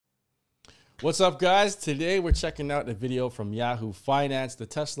What's up, guys? Today we're checking out a video from Yahoo Finance. The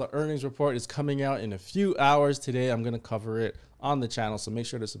Tesla earnings report is coming out in a few hours. Today I'm going to cover it on the channel, so make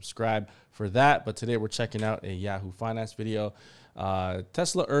sure to subscribe for that. But today we're checking out a Yahoo Finance video.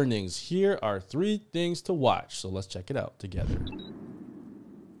 Tesla earnings. Here are 3 things to watch. So let's check it out together.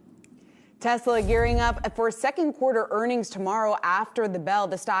 Tesla gearing up for second quarter earnings tomorrow after the bell.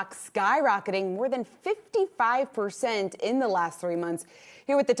 The stock skyrocketing more than 55% in the last 3 months.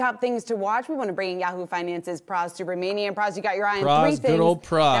 Here with the top things to watch, we want to bring in Yahoo Finance's Praz Subramanian. Praz, you got your eye on 3 things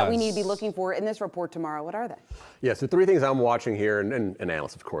that we need to be looking for in this report tomorrow. What are they? Yeah, so 3 things I'm watching here, and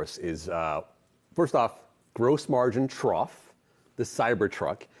analysts, of course, is first off, gross margin trough, the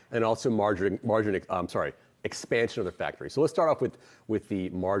Cybertruck, and also expansion of the factory. So let's start off with the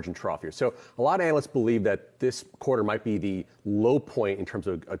margin trough here. So a lot of analysts believe that this quarter might be the low point in terms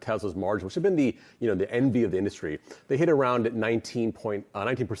of Tesla's margin, which have been the envy of the industry. They hit around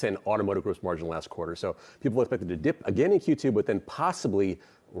 19% automotive gross margin last quarter. So people expected to dip again in Q2, but then possibly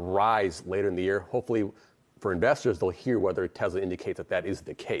rise later in the year. Hopefully, for investors, they'll hear whether Tesla indicates that that is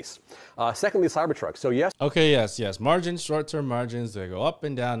the case. Secondly, Cybertruck. So yes. Okay, yes. Margins, short-term margins, they go up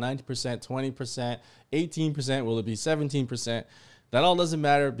and down, 90%, 20%, 18%. Will it be 17%? That all doesn't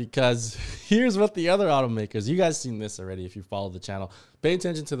matter, because here's what the other automakers, you guys seen this already if you follow the channel. Pay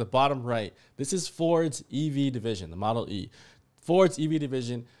attention to the bottom right. This is Ford's EV division, the Model E. Ford's EV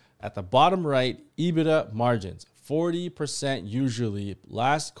division at the bottom right, EBITDA margins, 40% usually.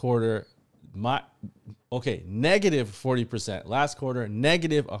 Last quarter, negative 40%. Last quarter,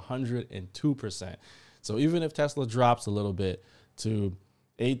 negative 102%. So even if Tesla drops a little bit to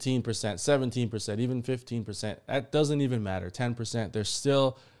 18%, 17%, even 15%, that doesn't even matter. 10%, they're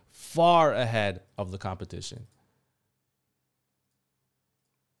still far ahead of the competition.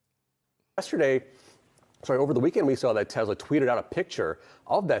 Over the weekend, we saw that Tesla tweeted out a picture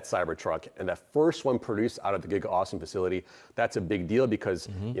of that Cybertruck, and that first one produced out of the Giga Austin facility. That's a big deal because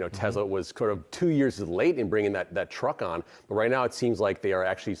Tesla was sort of 2 years late in bringing that truck on. But right now, it seems like they are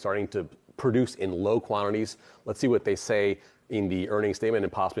actually starting to produce in low quantities. Let's see what they say in the earnings statement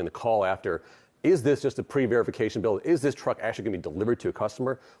and possibly in the call after. Is this just a pre-verification build? Is this truck actually going to be delivered to a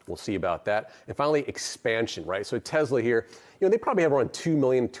customer? We'll see about that. And finally, expansion, right? So Tesla here, they probably have around 2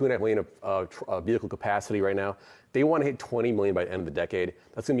 million, 2.5 million of vehicle capacity right now. They want to hit 20 million by the end of the decade.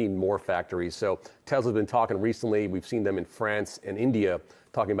 That's going to mean more factories. So Tesla's been talking recently. We've seen them in France and India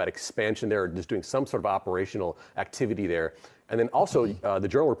talking about expansion there, just doing some sort of operational activity there. And then also, the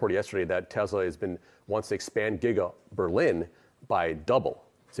Journal reported yesterday that Tesla wants to expand Giga Berlin by double.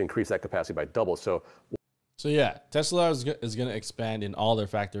 To increase that capacity by double. So yeah, Tesla is going to expand in all their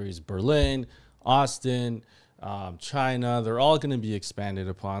factories: Berlin, Austin, China. They're all going to be expanded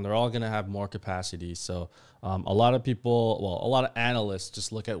upon. They're all going to have more capacity. So a lot of people, a lot of analysts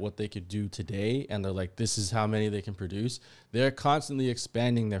just look at what they could do today, and they're like, this is how many they can produce. They're constantly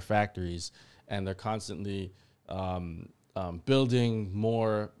expanding their factories, and they're constantly building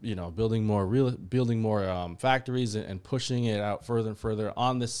more factories and pushing it out further and further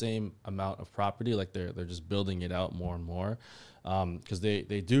on the same amount of property. Like they're just building it out more and more, because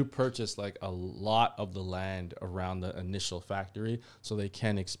they do purchase like a lot of the land around the initial factory, so they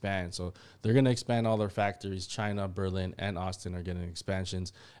can expand. So they're going to expand all their factories. China, Berlin, and Austin are getting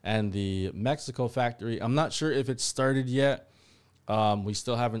expansions, and the Mexico factory, I'm not sure if it's started yet. We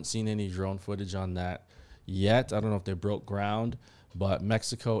still haven't seen any drone footage on that yet. I don't know if they broke ground, but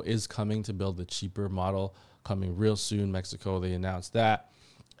Mexico is coming to build the cheaper model, coming real soon. Mexico, they announced that,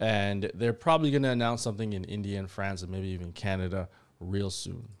 and they're probably going to announce something in India and France and maybe even Canada real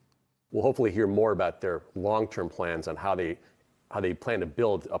soon. We'll hopefully hear more about their long-term plans on how they plan to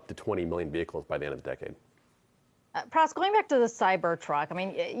build up to 20 million vehicles by the end of the decade. Pras, going back to the Cybertruck, I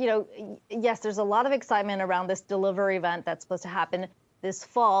mean, yes, there's a lot of excitement around this delivery event that's supposed to happen this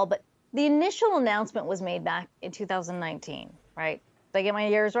fall, but the initial announcement was made back in 2019, right? Did I get my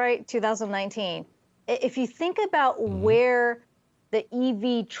years right? 2019. If you think about where the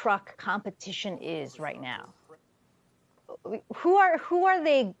EV truck competition is right now, who are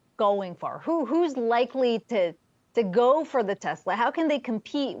they going for? Who's likely to go for the Tesla? How can they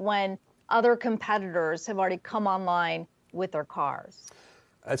compete when other competitors have already come online with their cars?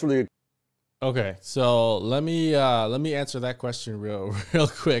 That's really good. Okay, so let me answer that question real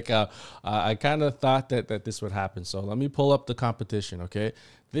quick. I kind of thought that this would happen. So let me pull up the competition. Okay,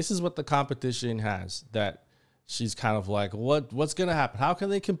 this is what the competition has. That she's kind of like, what's gonna happen? How can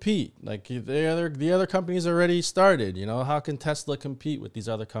they compete? Like the other companies already started. How can Tesla compete with these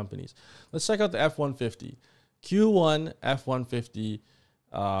other companies? Let's check out the F-150. Q1 F-150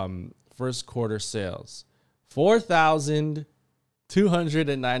 first quarter sales, 4,000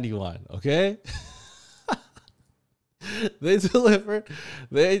 291. Okay. They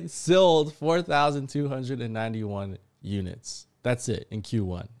sold 4,291 units. That's it in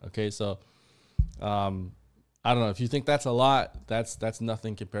Q1. Okay. So, I don't know if you think that's a lot. That's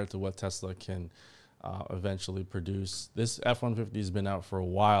nothing compared to what Tesla can eventually produce. This F-150 has been out for a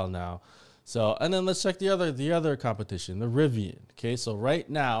while now. So, and then let's check the other competition, the Rivian. Okay, so right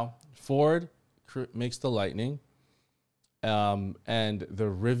now Ford makes the Lightning, and the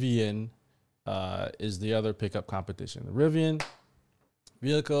Rivian is the other pickup competition. The Rivian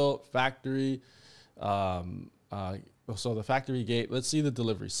vehicle factory. So the factory gate. Let's see the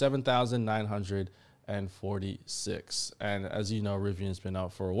delivery: 7,946. And as you know, Rivian's been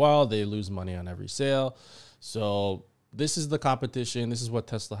out for a while. They lose money on every sale. So this is the competition. This is what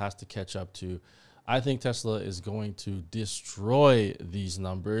Tesla has to catch up to. I think Tesla is going to destroy these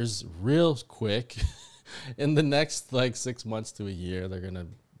numbers real quick. In the next like 6 months to a year, they're going to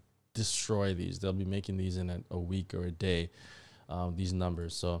destroy these. They'll be making these in a week or a day, these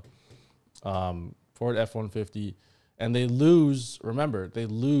numbers. So Ford F-150, and they lose, remember, they're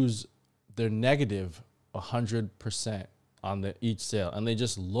negative 100% on each sale, and they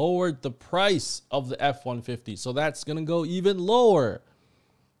just lowered the price of the F-150, so that's gonna go even lower.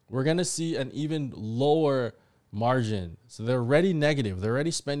 We're gonna see an even lower margin. So they're already negative. They're already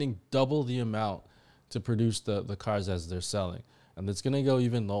spending double the amount to produce the cars as they're selling, and it's gonna go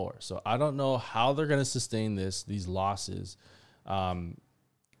even lower. So I don't know how they're gonna sustain these losses.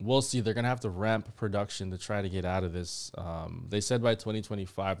 We'll see. They're gonna have to ramp production to try to get out of this. They said by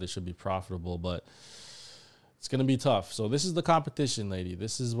 2025 they should be profitable, but it's going to be tough. So this is the competition, lady.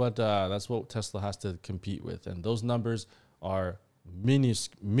 This is what that's what Tesla has to compete with, and those numbers are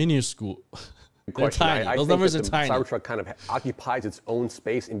minuscule. They're tiny. Those numbers are tiny. The Cybertruck kind of occupies its own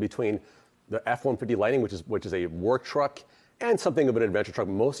space in between the F-150 Lightning, which is a work truck, and something of an adventure truck,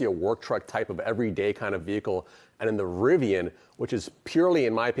 mostly a work truck type of everyday kind of vehicle, and then the Rivian, which is purely,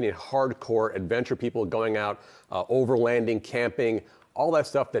 in my opinion, hardcore adventure people going out, overlanding, camping, all that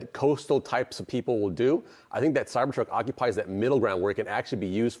stuff that coastal types of people will do. I think that Cybertruck occupies that middle ground where it can actually be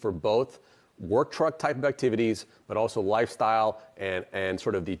used for both work truck type of activities, but also lifestyle and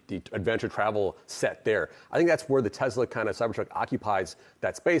sort of the adventure travel set there. I think that's where the Tesla kind of Cybertruck occupies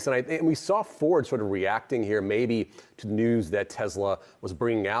that space. And we saw Ford sort of reacting here maybe to the news that Tesla was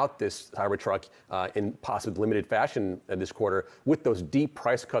bringing out this Cybertruck in possibly limited fashion this quarter with those deep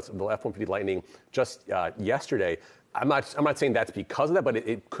price cuts of the F-150 Lightning just yesterday. I'm not saying that's because of that, but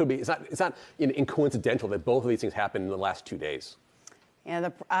it could be. It's not coincidental that both of these things happened in the last 2 days. Yeah,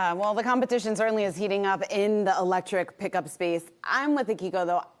 the competition certainly is heating up in the electric pickup space. I'm with Akiko,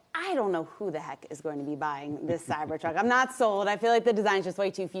 though. I don't know who the heck is going to be buying this Cybertruck. I'm not sold. I feel like the design is just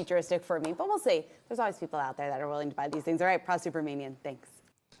way too futuristic for me, but we'll see. There's always people out there that are willing to buy these things. All right, Supermanian, thanks.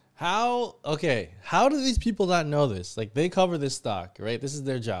 How do these people not know this? Like, they cover this stock, right? This is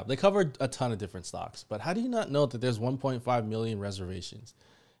their job. They cover a ton of different stocks, but how do you not know that there's 1.5 million reservations?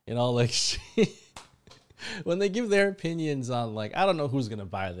 You know, like, when they give their opinions on, like, I don't know who's going to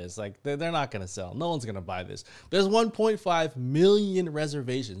buy this. Like, they're not going to sell. No one's going to buy this. There's 1.5 million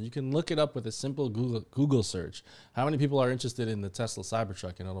reservations. You can look it up with a simple Google search. How many people are interested in the Tesla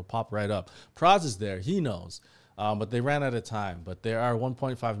Cybertruck? And it'll pop right up. Praz is there. He knows. But they ran out of time. But there are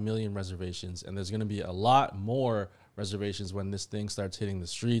 1.5 million reservations, and there's going to be a lot more reservations when this thing starts hitting the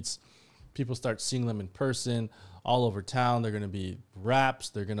streets. People start seeing them in person all over town. They're going to be wraps.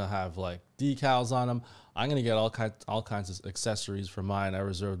 They're going to have like decals on them. I'm going to get all kinds of accessories for mine. I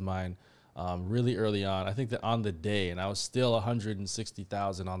reserved mine really early on. I think that on the day, and I was still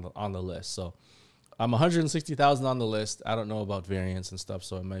 160,000 on the list. So I'm 160,000 on the list. I don't know about variants and stuff,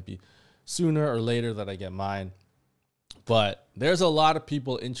 so it might be sooner or later that I get mine. But there's a lot of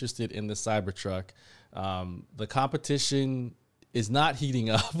people interested in the Cybertruck. The competition is not heating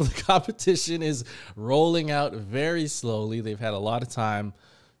up. The competition is rolling out very slowly. They've had a lot of time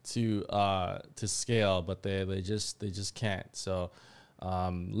to scale, but they just can't. So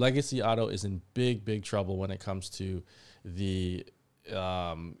Legacy Auto is in big trouble when it comes to the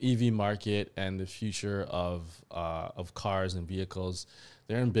EV market and the future of cars and vehicles.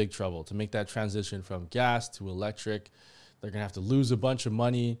 They're in big trouble. To make that transition from gas to electric, they're gonna have to lose a bunch of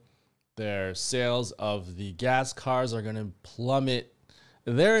money. Their sales of the gas cars are gonna plummet.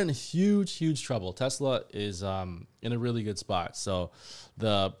 They're in huge trouble. Tesla is in a really good spot. So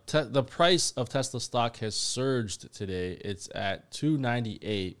the price of Tesla stock has surged today. It's at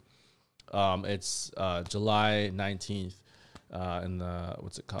 $298. It's July 19th. In the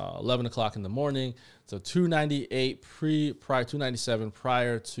 11 o'clock in the morning. So 298 297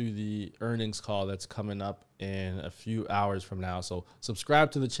 prior to the earnings call that's coming up in a few hours from now. So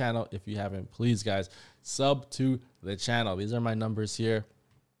subscribe to the channel if you haven't. Please, guys, sub to the channel. These are my numbers here.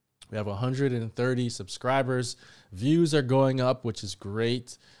 We have 130 subscribers. Views are going up, which is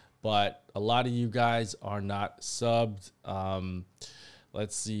great, but a lot of you guys are not subbed.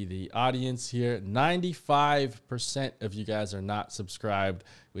 Let's see the audience here. 95% of you guys are not subscribed,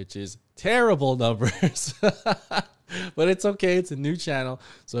 which is terrible numbers. But it's okay. It's a new channel.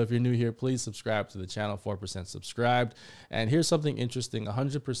 So if you're new here, please subscribe to the channel. 4% subscribed. And here's something interesting.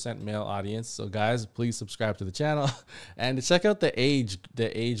 100% male audience. So guys, please subscribe to the channel and check out the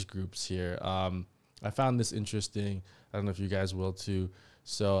age groups here. I found this interesting. I don't know if you guys will too.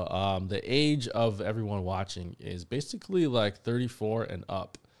 So the age of everyone watching is basically like 34 and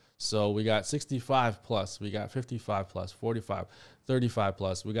up. So we got 65 plus, we got 55 plus, 45, 35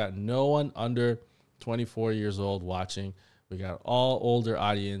 plus. We got no one under 24 years old watching. We got all older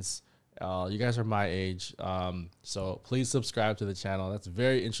audience. You guys are my age. So please subscribe to the channel. That's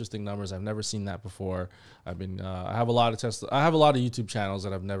very interesting numbers. I've never seen that before. I have a lot of YouTube channels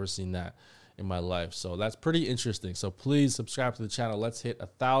that I've never seen that in my life. So that's pretty interesting. So please subscribe to the channel. Let's hit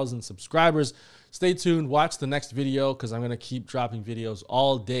 1,000 subscribers. Stay tuned. Watch the next video because I'm going to keep dropping videos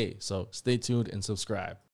all day. So stay tuned and subscribe.